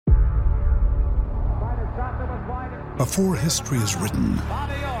Before history is written,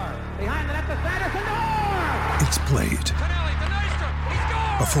 it's played.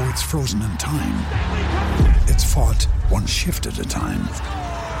 Before it's frozen in time, it's fought one shift at a time.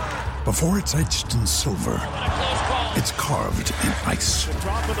 Before it's etched in silver, it's carved in ice.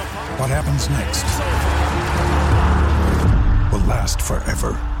 What happens next will last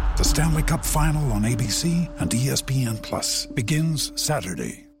forever. The Stanley Cup Final on ABC and ESPN Plus begins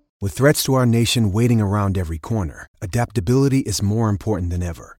Saturday. With threats to our nation waiting around every corner, adaptability is more important than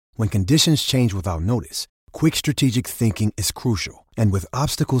ever. When conditions change without notice, quick strategic thinking is crucial. And with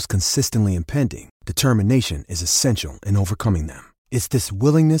obstacles consistently impending, determination is essential in overcoming them. It's this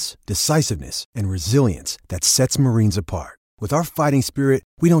willingness, decisiveness, and resilience that sets Marines apart. With our fighting spirit,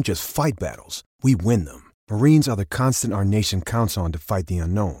 we don't just fight battles, we win them. Marines are the constant our nation counts on to fight the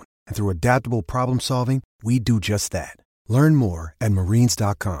unknown. And through adaptable problem solving, we do just that. Learn more at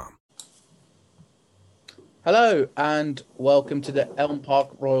marines.com. Hello and welcome to the Elm Park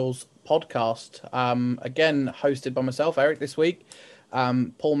Royals podcast. Again, hosted by myself, Eric, this week.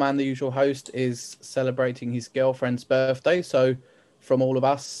 Paul Mann, the usual host, is celebrating his girlfriend's birthday. So from all of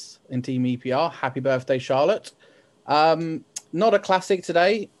us in Team EPR, happy birthday, Charlotte. Not a classic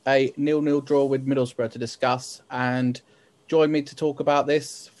today, a 0-0 draw with Middlesbrough to discuss. And join me to talk about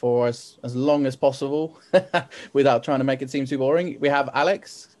this for as long as possible without trying to make it seem too boring. We have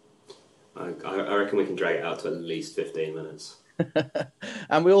Alex. I reckon we can drag it out to at least 15 minutes.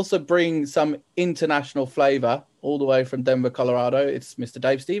 And we also bring some international flavour all the way from Denver, Colorado. It's Mr.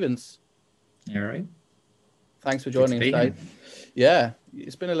 Dave Stevens. All right. Thanks for joining us, Dave. Yeah,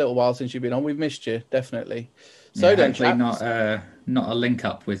 it's been a little while since you've been on. We've missed you, definitely. So yeah, hopefully not a link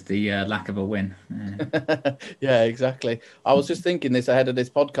up with the lack of a win. Yeah, exactly. I was just thinking this ahead of this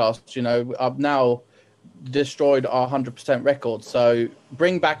podcast. You know, I've now destroyed our 100% record. So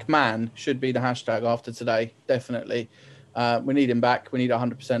bring back man should be the hashtag after today. Definitely. We need him back. We need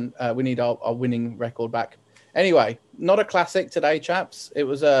 100%. We need our winning record back. Anyway, not a classic today, chaps. It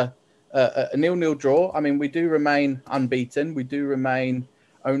was a 0-0 draw. I mean, we do remain unbeaten. We do remain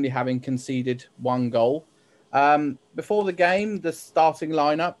only having conceded one goal. Before the game, the starting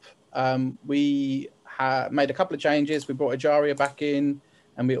lineup, we made a couple of changes. We brought Ajaria back in,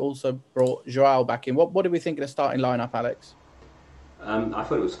 and we also brought Joao back in. What did we think of the starting lineup, Alex? I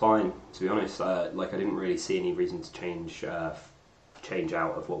thought it was fine, to be honest. I didn't really see any reason to change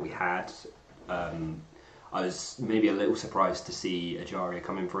out of what we had. I was maybe a little surprised to see Ajaria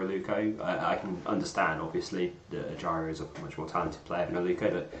come in for Aluko. I can understand, obviously, that Ajaria is a much more talented player than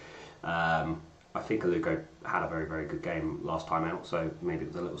Aluko, but I think Aluko had a very, very good game last time out, so maybe it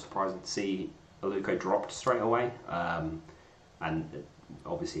was a little surprising to see Aluko dropped straight away. And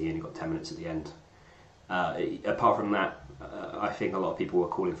obviously he only got 10 minutes at the end. Apart from that, I think a lot of people were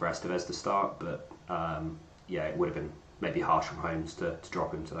calling for Estevez to start, but it would have been maybe harsh from Holmes to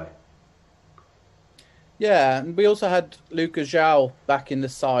drop him today. Yeah, and we also had Lucas João back in the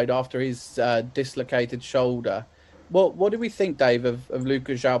side after his dislocated shoulder. What do we think, Dave, of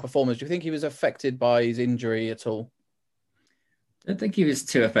Lucas João's performance? Do you think he was affected by his injury at all? I don't think he was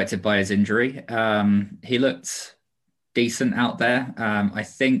too affected by his injury. He looked decent out there. I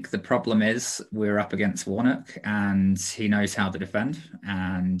think the problem is we're up against Warnock and he knows how to defend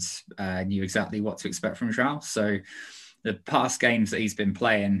and knew exactly what to expect from João. So the past games that he's been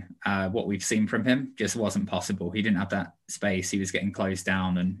playing, what we've seen from him just wasn't possible. He didn't have that space. He was getting closed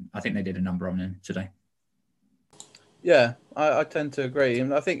down, and I think they did a number on him today. Yeah, I tend to agree.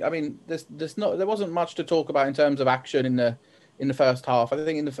 And I think, there wasn't much to talk about in terms of action in the first half. I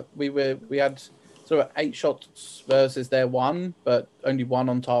think we had sort of 8 shots versus their 1, but only 1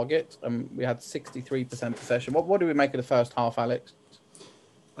 on target. We had 63% possession. What do we make of the first half, Alex?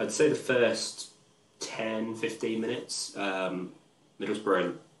 I'd say the first 10, 15 minutes,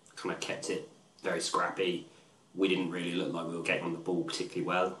 Middlesbrough kind of kept it very scrappy. We didn't really look like we were getting on the ball particularly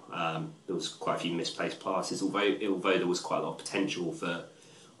well. There was quite a few misplaced passes, although there was quite a lot of potential for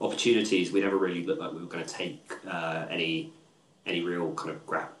opportunities. We never really looked like we were going to take any real kind of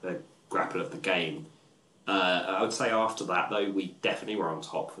grapple of the game. I would say after that, though, we definitely were on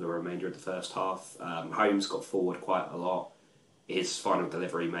top for the remainder of the first half. Holmes got forward quite a lot. His final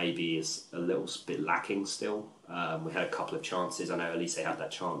delivery maybe is a little bit lacking still. We had a couple of chances. I know Elise had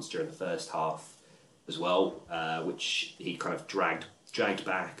that chance during the first half as well, which he kind of dragged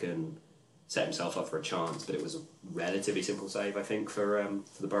back and set himself up for a chance, but it was a relatively simple save, I think, for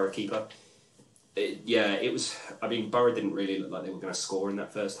the Borough keeper. It was. I mean, Borough didn't really look like they were going to score in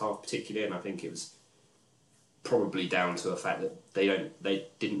that first half particularly, and I think it was probably down to the fact that they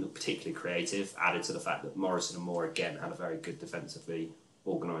didn't look particularly creative, added to the fact that Morrison and Moore again had a very good defensively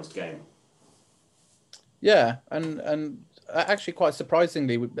organised game. Yeah, and actually, quite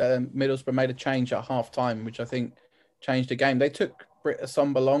surprisingly, Middlesbrough made a change at half time, which I think changed the game. They took Britt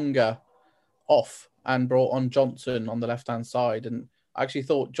Assombalonga off and brought on Johnson on the left hand side, and I actually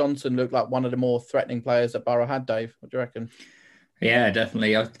thought Johnson looked like one of the more threatening players that Borough had. Dave, what do you reckon? Yeah,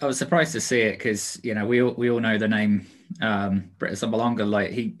 definitely. I was surprised to see it because we all know the name Britt Assombalonga.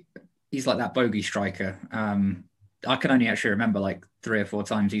 Like he's like that bogey striker. I can only actually remember like 3 or 4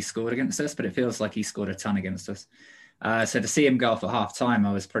 times he scored against us, but it feels like he scored a ton against us. So to see him go off at half time,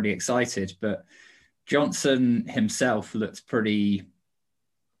 I was pretty excited. But Johnson himself looked pretty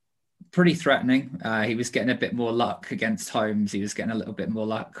threatening. He was getting a bit more luck against Holmes. He was getting a little bit more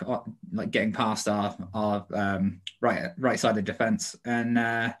luck, like getting past our right side of defence.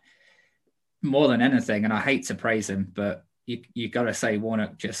 And more than anything, and I hate to praise him, but you got to say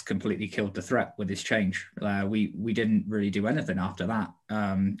Warnock just completely killed the threat with his change. We didn't really do anything after that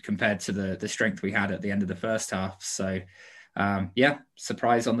compared to the strength we had at the end of the first half. So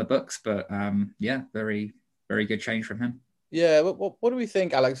surprise on the books, but very, very good change from him. Yeah, what do we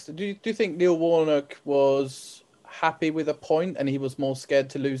think, Alex? Do you think Neil Warnock was happy with a point and he was more scared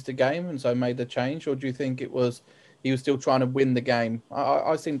to lose the game and so made the change, or do you think he was still trying to win the game?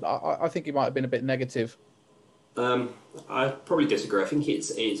 I think he might have been a bit negative. I probably disagree. I think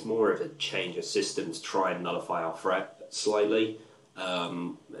it's more of a change of system to try and nullify our threat slightly,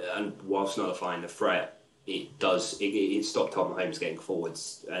 and whilst nullifying the threat, it stopped Tom Holmes getting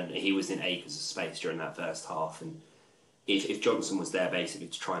forwards, and he was in acres of space during that first half. And if Johnson was there basically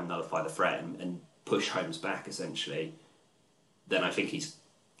to try and nullify the threat and push Holmes back essentially, then I think he's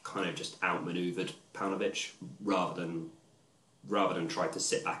kind of just outmaneuvered Paunovic rather than try to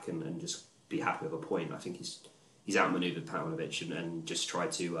sit back and just be happy with a point. I think he's outmaneuvered Paunovic and just try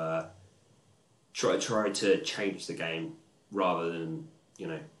to change the game rather than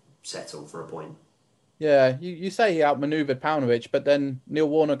settle for a point. Yeah, you say he outmaneuvered Paunovic, but then Neil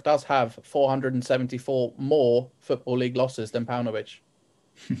Warnock does have 474 more Football League losses than Paunovic.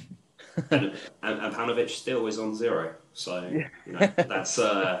 and Paunovic still is on 0. So that's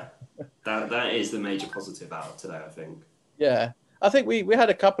that is the major positive out of today, I think. Yeah. I think we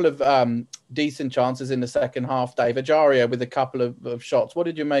had a couple of decent chances in the second half, Dave. Ajaria with a couple of shots. What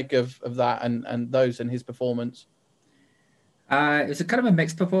did you make of that and those in his performance? It was a kind of a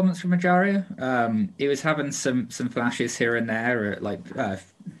mixed performance from Ajaria. He was having some flashes here and there. I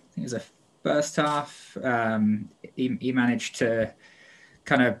think it was a first half. He managed to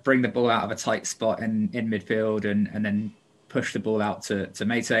kind of bring the ball out of a tight spot in midfield and then push the ball out to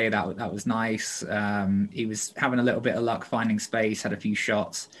Mate. That was nice. He was having a little bit of luck finding space, had a few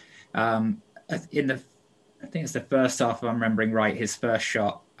shots. I think it's the first half, if I'm remembering right, his first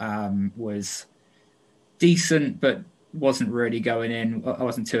shot was decent, but wasn't really going in. I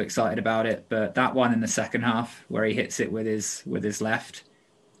wasn't too excited about it, but that one in the second half where he hits it with his left,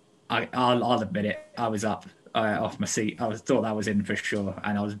 I'll admit it, I was up off my seat. Thought that was in for sure,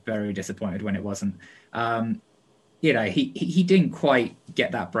 and I was very disappointed when it wasn't. He didn't quite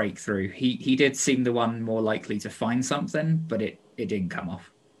get that breakthrough. He did seem the one more likely to find something, but it didn't come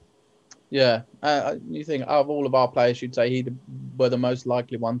off. Yeah, you think out of all of our players, you'd say he were the most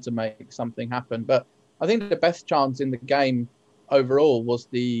likely one to make something happen. But I think the best chance in the game overall was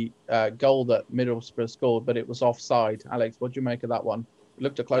the goal that Middlesbrough scored, but it was offside. Alex, what do you make of that one? It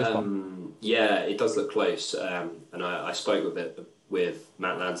looked a close one. Yeah, it does look close. And I spoke with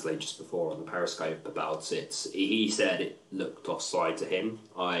Matt Lansley just before on the Periscope about it. He said it looked offside to him.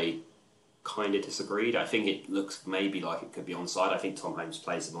 I kind of disagreed. I think it looks maybe like it could be onside. I think Tom Holmes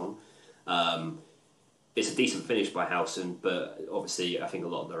plays him on. It's a decent finish by Howson, but obviously I think a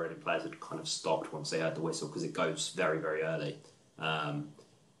lot of the Reading players had kind of stopped once they heard the whistle because it goes very, very early.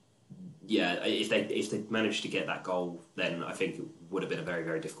 If they managed to get that goal, then I think it would have been a very,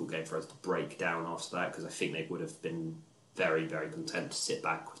 very difficult game for us to break down after that, because I think they would have been very, very content to sit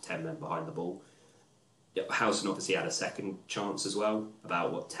back with 10 men behind the ball. Howson obviously had a second chance as well,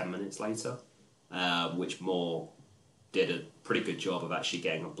 about 10 minutes later, which Moore did a pretty good job of actually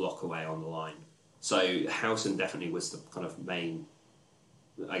getting a block away on the line. So Howson definitely was the kind of main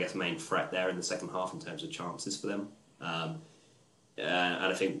threat there in the second half in terms of chances for them. And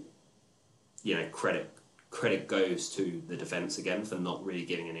I think, credit goes to the defence again for not really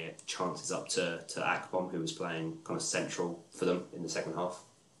giving any chances up to Akpom, who was playing kind of central for them in the second half.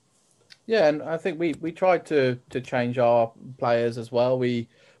 Yeah, and I think we tried to change our players as well. We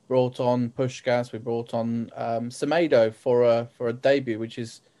brought on Puskás, we brought on Semedo for a debut, which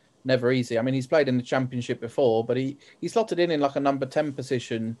is never easy. I mean, he's played in the Championship before, but he slotted in like a number 10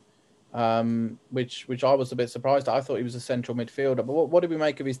 position, which I was a bit surprised at. I thought he was a central midfielder. But what did we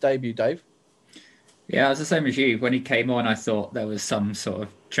make of his debut, Dave? Yeah, it was the same as you. When he came on, I thought there was some sort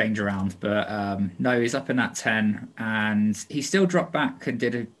of change around, but no, he's up in that 10, and he still dropped back and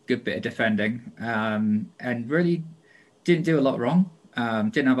did a good bit of defending, and really didn't do a lot wrong.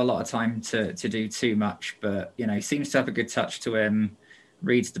 Didn't have a lot of time to do too much, but he seems to have a good touch to him,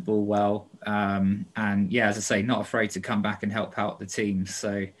 reads the ball well, and yeah, as I say, not afraid to come back and help out the team.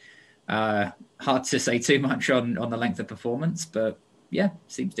 So hard to say too much on the length of performance, but yeah,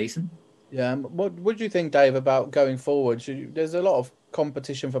 seems decent. Yeah, what do you think, Dave, about going forward? There's a lot of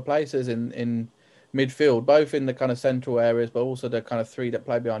competition for places in midfield, both in the kind of central areas, but also the kind of three that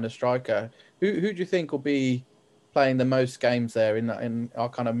play behind the striker. Who do you think will be playing the most games there in our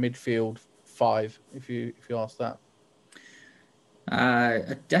kind of midfield five? If you ask that,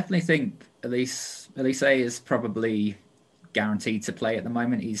 I definitely think Elise is probably guaranteed to play at the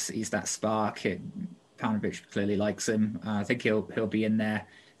moment. He's that spark. Paunovic clearly likes him. I think he'll be in there.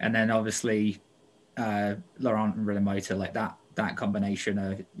 And then obviously Laurent and Rilamota, like that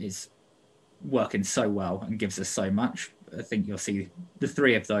combination is working so well and gives us so much. I think you'll see the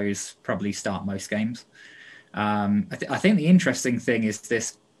three of those probably start most games. I think the interesting thing is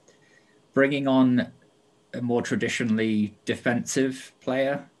this bringing on a more traditionally defensive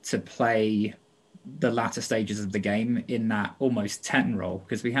player to play the latter stages of the game in that almost 10 role,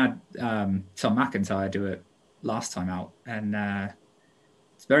 because we had Tom McIntyre do it last time out, and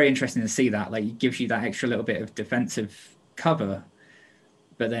it's very interesting to see that. Like, it gives you that extra little bit of defensive cover,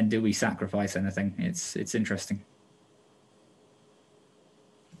 but then do we sacrifice anything? It's interesting.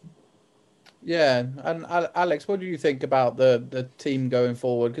 Yeah, and Alex, what do you think about the team going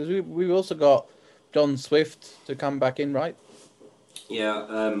forward? Because we've also got John Swift to come back in, right? Yeah,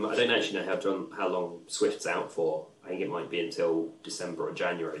 I don't actually know how long Swift's out for. I think it might be until December or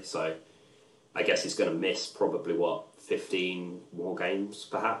January. So I guess he's going to miss probably 15 more games,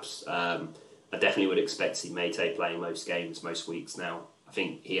 perhaps. I definitely would expect to see Meite playing most games, most weeks now. I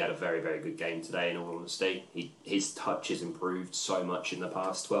think he had a very, very good game today, in all honesty. His touch has improved so much in the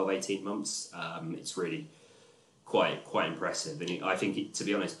past 12, 18 months. It's really quite impressive. And I think, to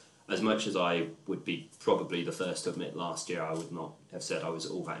be honest, as much as I would be probably the first to admit last year, I would not have said I was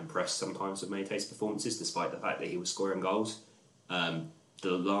all that impressed sometimes with Meite's performances, despite the fact that he was scoring goals. Every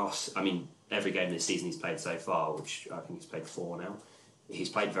game this season he's played so far, which I think he's played 4 now, he's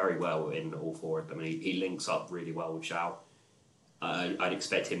played very well in all 4 of them. He links up really well with Zhao. I'd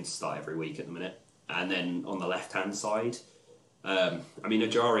expect him to start every week at the minute. And then on the left-hand side,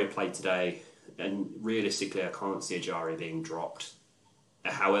 Ajaria played today, and realistically I can't see Ajaria being dropped.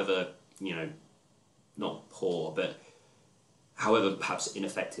 However, not poor, but however perhaps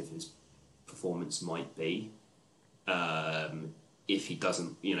ineffective his performance might be, if he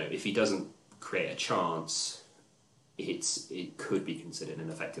doesn't create a chance, it could be considered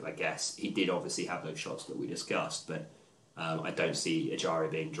ineffective, I guess. He did obviously have those shots that we discussed, but I don't see Ajaria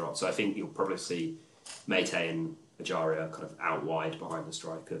being dropped. So I think you'll probably see Meite and Ajaria kind of out wide behind the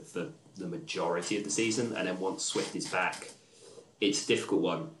striker for the majority of the season, and then once Swift is back, it's a difficult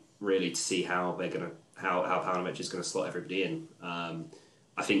one, really, to see how Paunovic is going to slot everybody in.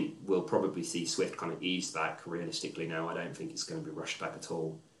 I think we'll probably see Swift kind of ease back realistically now. I don't think it's going to be rushed back at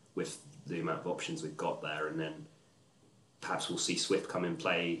all with the amount of options we've got there. And then perhaps we'll see Swift come and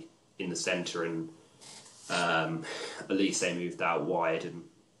play in the centre, and Elise moved out wide, and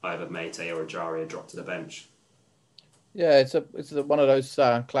either Meite or Ajaria dropped to the bench. Yeah, it's one of those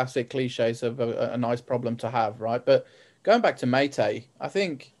classic cliches of a nice problem to have, right? But going back to Meite, I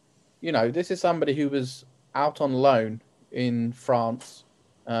think, this is somebody who was out on loan in France,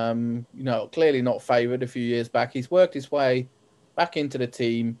 clearly not favoured a few years back. He's worked his way back into the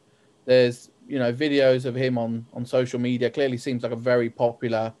team. There's, videos of him on social media. Clearly seems like a very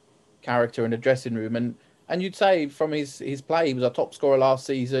popular character in the dressing room. And you'd say from his play, he was our top scorer last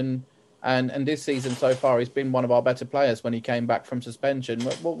season. And this season so far, he's been one of our better players when he came back from suspension.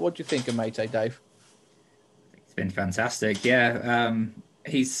 What do you think of Meite, Dave? It's been fantastic. Yeah,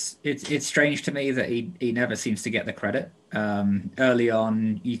 it's strange to me that he never seems to get the credit. Early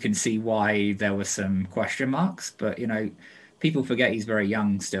on, you can see why there were some question marks, but people forget he's very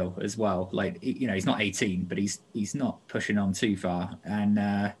young still as well. Like, he's not 18, but he's not pushing on too far,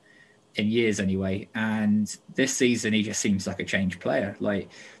 and in years anyway. And this season, he just seems like a changed player. Like,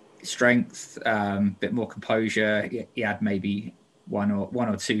 strength, bit more composure. He had maybe one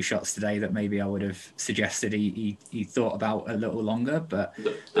or two shots today that maybe I would have suggested he thought about a little longer. But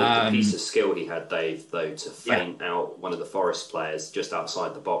the piece of skill he had, Dave, though, to feint out one of the Forest players just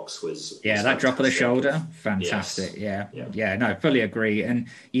outside the box was that drop of the shoulder, fantastic. Yes. Yeah, no, fully agree. And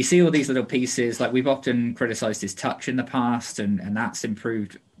you see all these little pieces. Like, we've often criticised his touch in the past, and that's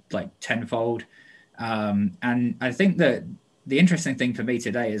improved like tenfold. And I think that the interesting thing for me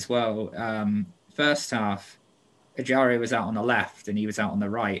today as well, first half, Ejaria was out on the left and he was out on the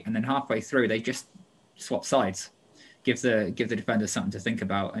right, and then halfway through they just swap sides, give the defenders something to think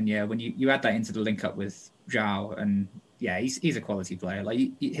about. And yeah, when you add that into the link up with Zhao, and yeah, he's a quality player.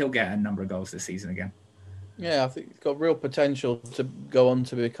 Like he'll get a number of goals this season again. Yeah, I think he's got real potential to go on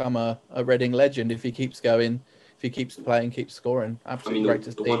to become a Reading legend if he keeps going, if he keeps playing, keeps scoring. Absolutely great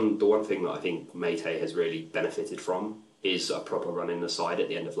to see. The one thing that I think Meite has really benefited from is a proper run in the side at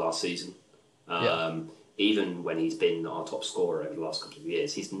the end of last season. Even when he's been our top scorer over the last couple of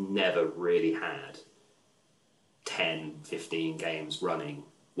years, he's never really had 10, 15 games running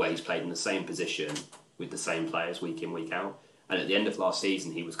where he's played in the same position with the same players week in, week out. And at the end of last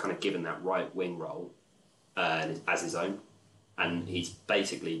season, he was kind of given that right wing role as his own. And he's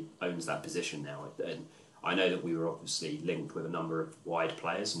basically owns that position now. And I know that we were obviously linked with a number of wide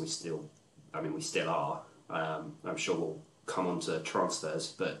players, and we still are. I'm sure we'll come on to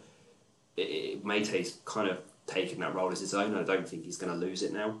transfers, but Meite's kind of taken that role as his own. I don't think he's going to lose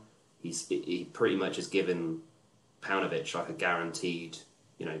it now. He pretty much has given Paunovic like a guaranteed,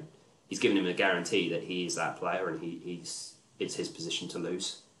 he's given him a guarantee that he is that player, and it's his position to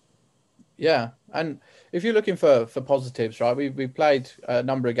lose. Yeah, and if you're looking for positives, right, we played a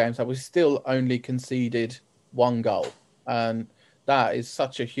number of games, we still only conceded one goal, and that is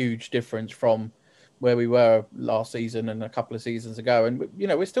such a huge difference from where we were last season and a couple of seasons ago. And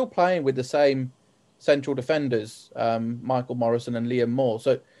we're still playing with the same central defenders, Michael Morrison and Liam Moore.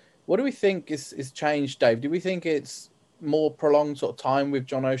 So what do we think is changed, Dave? Do we think it's more prolonged sort of time with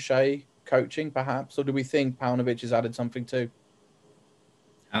John O'Shea coaching, perhaps, or do we think Paunovic has added something too?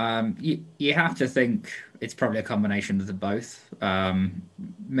 You have to think it's probably a combination of the both.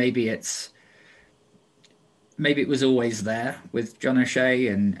 Maybe it was always there with John O'Shea,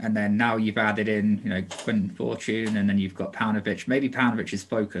 and then now you've added in, Quentin Fortune, and then you've got Paunovic. Maybe Paunovic's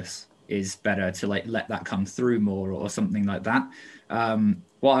focus is better to let that come through more or something like that.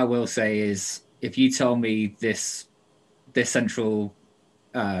 What I will say is, if you told me this central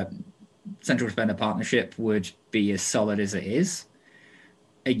defender partnership would be as solid as it is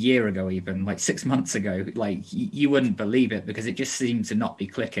a year ago, even like 6 months ago, like you wouldn't believe it, because it just seemed to not be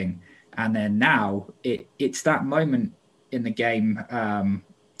clicking. And then now it's that moment in the game.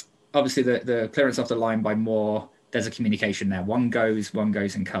 Obviously, the clearance off the line by Moore, there's a communication there. One goes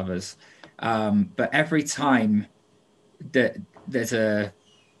and covers. But every time that there's a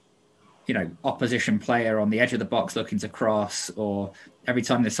opposition player on the edge of the box looking to cross, or every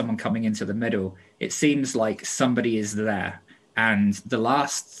time there's someone coming into the middle, it seems like somebody is there. And the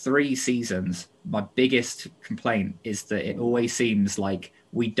last 3 seasons, my biggest complaint is that it always seems like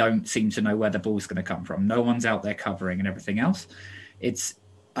we don't seem to know where the ball's going to come from. No one's out there covering and everything else.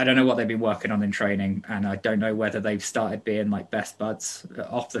 I don't know what they've been working on in training, and I don't know whether they've started being like best buds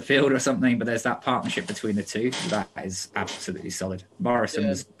off the field or something, but there's that partnership between the two that is absolutely solid. Morrison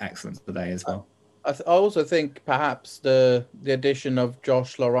was excellent today as well. I also think perhaps the addition of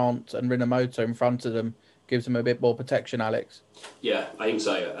Josh Laurent and Rinamoto in front of them gives them a bit more protection, Alex. Yeah, I think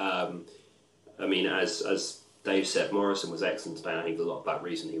so. As Dave said, Morrison was excellent today. I think a lot of that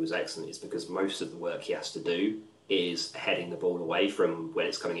reason he was excellent is because most of the work he has to do is heading the ball away from when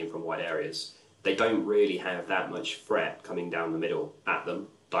it's coming in from wide areas. They don't really have that much threat coming down the middle at them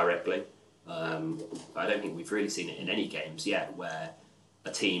directly. I don't think we've really seen it in any games yet where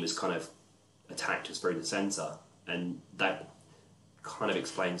a team has kind of attacked us through the centre, and that kind of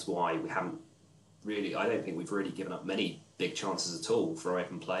explains why we haven't really, I don't think we've really given up many big chances at all for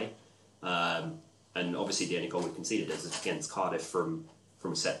open play. And obviously the only goal we conceded is against Cardiff from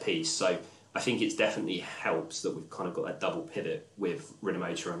a set piece. So I think it's definitely helps that we've kind of got that double pivot with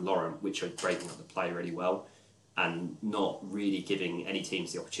Rinamoto and Laurent, which are breaking up the play really well and not really giving any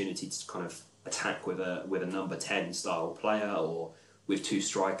teams the opportunity to kind of attack with a number 10 style player or with 2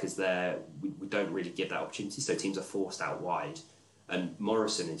 strikers there. We don't really give that opportunity, so teams are forced out wide. And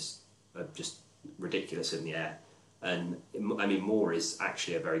Morrison is just ridiculous in the air. And Moore is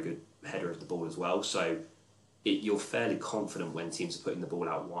actually a very good header of the ball as well. So you're fairly confident when teams are putting the ball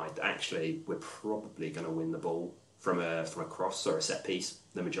out wide that actually we're probably going to win the ball from a cross or a set piece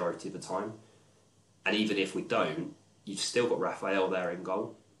the majority of the time. And even if we don't, you've still got Raphael there in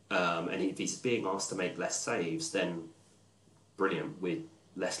goal. And if he's being asked to make less saves, then brilliant, we're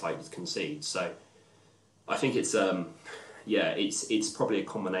less likely to concede. So I think it's probably a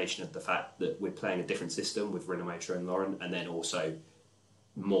combination of the fact that we're playing a different system with Rinamoto and Laurent, and then also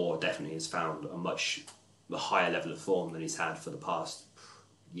Moore definitely has found a higher level of form than he's had for the past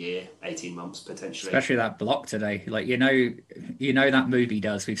year, 18 months potentially. Especially that block today. Like, you know that movie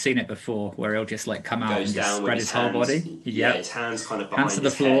does. We've seen it before where he'll just like come out and just spread his whole body. Yeah, his hands kind of behind hands to the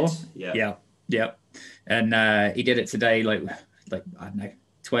his floor. head. Yeah. And he did it today, like I don't know,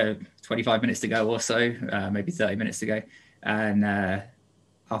 25 minutes to go or so, maybe 30 minutes to go. And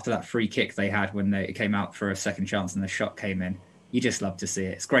after that free kick they had when it came out for a second chance and the shot came in, you just love to see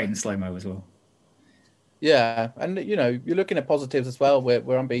it. It's great in slow-mo as well. Yeah, and you're looking at positives as well.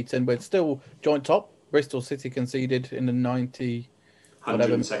 We're unbeaten. We're still joint top. Bristol City conceded in the 102nd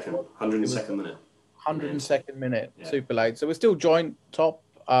minute. 102nd minute, super late. So we're still joint top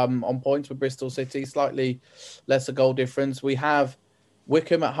on points with Bristol City. Slightly lesser goal difference. We have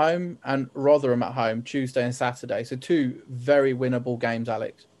Wycombe at home and Rotherham at home Tuesday and Saturday. So two very winnable games,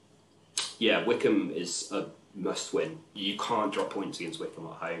 Alex. Yeah, Wycombe is a must-win. You can't drop points against Wycombe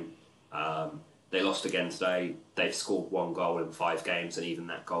at home. They lost again today. They've scored 1 goal in 5 games, and even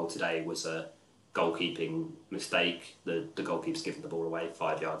that goal today was a goalkeeping mistake. The goalkeeper's given the ball away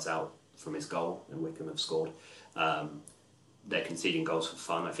 5 yards out from his goal, and Wycombe have scored. They're conceding goals for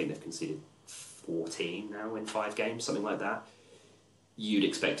fun. I think they've conceded 14 now in 5 games, something like that. You'd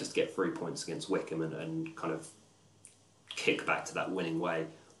expect us to get 3 points against Wycombe and kind of kick back to that winning way.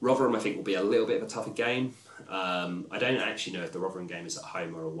 Rotherham, I think, will be a little bit of a tougher game. I don't actually know if the Rotherham game is at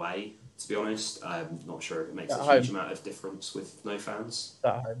home or away, to be honest. I'm not sure if it makes a huge amount of difference with no fans.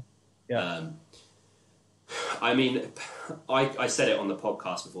 At home, yeah. I mean, I said it on the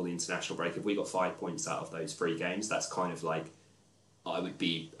podcast before the international break. If we got 5 points out of those 3 games, that's kind of like, I would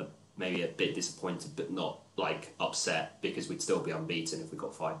be maybe a bit disappointed, but not like upset, because we'd still be unbeaten if we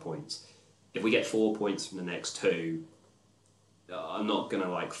got 5 points. If we get 4 points from the next 2, I'm not going to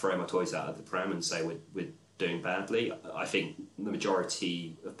like throw my toys out of the pram and say we're doing badly. I think the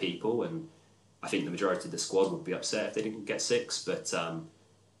majority of people, and I think the majority of the squad, would be upset if they didn't get 6. But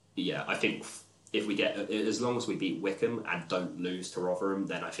yeah, I think if we get, as long as we beat Wycombe and don't lose to Rotherham,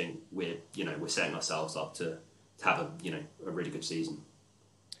 then I think we're setting ourselves up to have a really good season.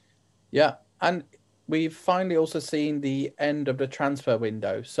 Yeah, and we've finally also seen the end of the transfer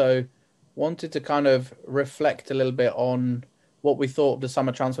window. So wanted to kind of reflect a little bit on what we thought of the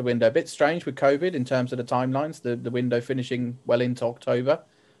summer transfer window. A bit strange with COVID in terms of the timelines, the window finishing well into October.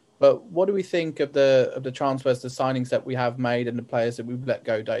 But what do we think of the transfers, the signings that we have made and the players that we've let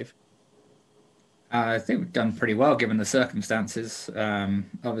go, Dave? I think we've done pretty well given the circumstances.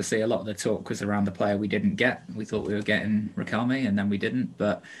 Obviously, a lot of the talk was around the player we didn't get. We thought we were getting Riquelme and then we didn't.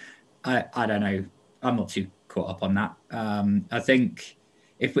 But I don't know. I'm not too caught up on that. I think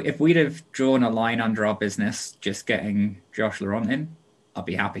if we'd have drawn a line under our business, just getting Josh Laurent in, I'd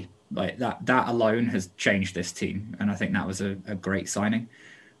be happy. Like that alone has changed this team, and I think that was a great signing.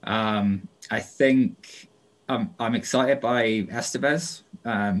 I think I'm excited by Estevez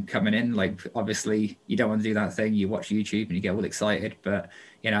coming in. Like, obviously, you don't want to do that thing. You watch YouTube and you get all excited, but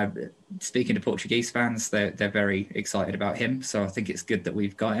speaking to Portuguese fans, they're very excited about him. So I think it's good that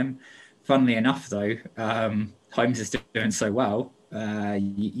we've got him. Funnily enough, though, Holmes is doing so well.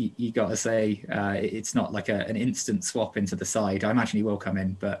 You got to say it's not like an instant swap into the side. I imagine he will come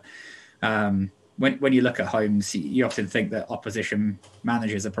in, but when you look at Holmes, you often think that opposition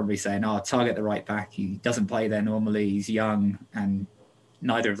managers are probably saying, target the right back. He doesn't play there normally. He's young, and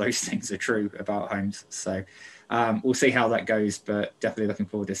neither of those things are true about Holmes. So we'll see how that goes, but definitely looking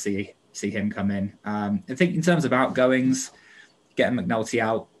forward to see him come in. I think in terms of outgoings, getting McNulty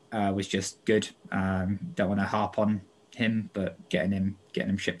out was just good. Don't want to harp on him, but getting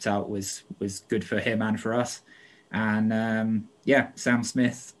him shipped out was good for him and for us. And Sam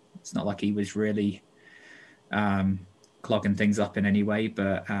Smith, it's not like he was really clogging things up in any way,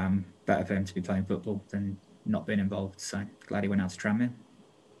 but better for him to be playing football than not being involved. So glad he went out to Tranmere.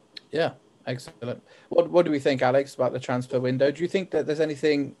 Yeah, excellent. What do we think, Alex, about the transfer window? Do you think that there's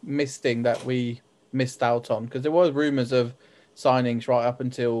anything missing that we missed out on? Because there were rumours of signings right up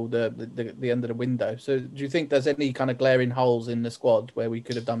until the end of the window. So do you think there's any kind of glaring holes in the squad where we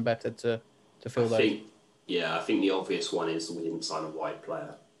could have done better to fill those? I think the obvious one is we didn't sign a wide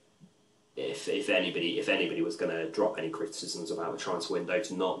player. If anybody was going to drop any criticisms about the transfer window,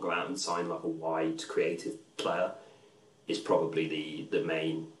 to not go out and sign like a wide creative player is probably the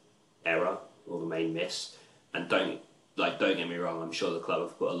main error or the main miss. And don't get me wrong, I'm sure the club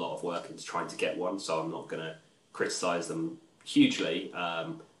have put a lot of work into trying to get one, so I'm not going to criticise them hugely,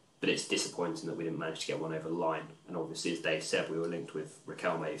 but it's disappointing that we didn't manage to get one over the line. And obviously, as Dave said, we were linked with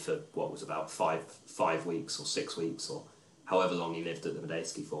Riquelme for what was about 5 weeks or 6 weeks or however long he lived at the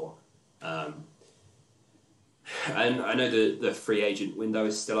Medeski for. And I know the free agent window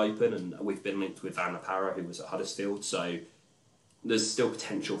is still open, and we've been linked with Van La Parra, who was at Huddersfield. So there's still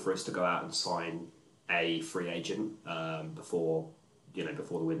potential for us to go out and sign a free agent before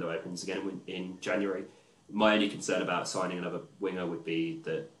the window opens again in January. My only concern about signing another winger would be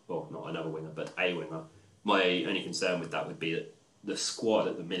that, well, not another winger, but a winger. My only concern with that would be that the squad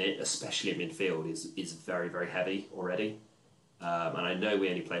at the minute, especially in midfield, is very, very heavy already. And I know we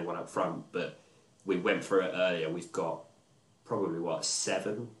only play one up front, but we went through it earlier. We've got probably,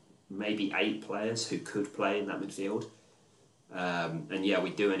 7, maybe 8 players who could play in that midfield. And yeah, we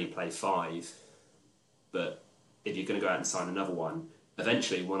do only play 5. But if you're going to go out and sign another one,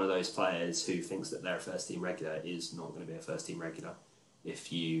 eventually one of those players who thinks that they're a first-team regular is not going to be a first-team regular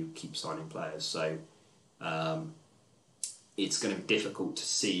if you keep signing players. So it's going to be difficult to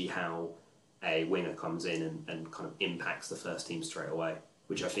see how a winger comes in and kind of impacts the first team straight away,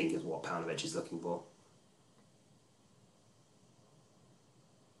 which I think is what Paunovic is looking for.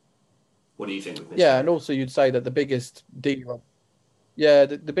 What do you think? With Yeah, and also you'd say that the biggest deal,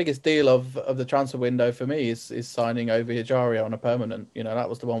 the biggest deal of the transfer window for me is signing over Ejaria on a permanent. That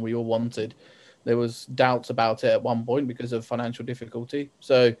was the one we all wanted. There was doubts about it at one point because of financial difficulty.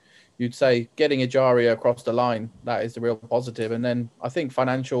 So you'd say getting Ejaria across the line, that is the real positive. And then I think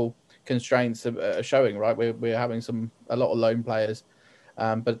financial constraints are showing, right? We're having a lot of loan players,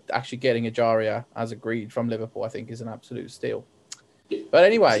 but actually getting Ejaria as agreed from Liverpool, I think, is an absolute steal. But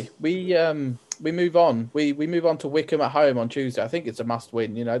anyway, we move on. We move on to Wickham at home on Tuesday. I think it's a must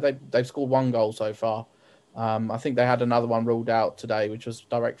win. They've scored 1 goal so far. I think they had another one ruled out today, which was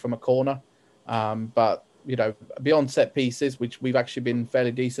direct from a corner. But beyond set pieces, which we've actually been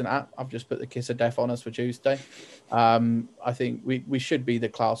fairly decent at, I've just put the kiss of death on us for Tuesday. I think we should be the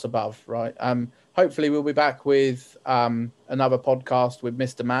class above, right? Hopefully we'll be back with another podcast with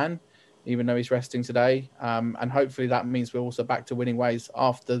Mr. Mann, even though he's resting today. And hopefully that means we're also back to winning ways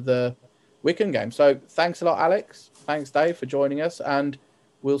after the Wickham game. So thanks a lot, Alex. Thanks, Dave, for joining us. And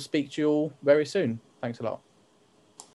we'll speak to you all very soon. Thanks a lot.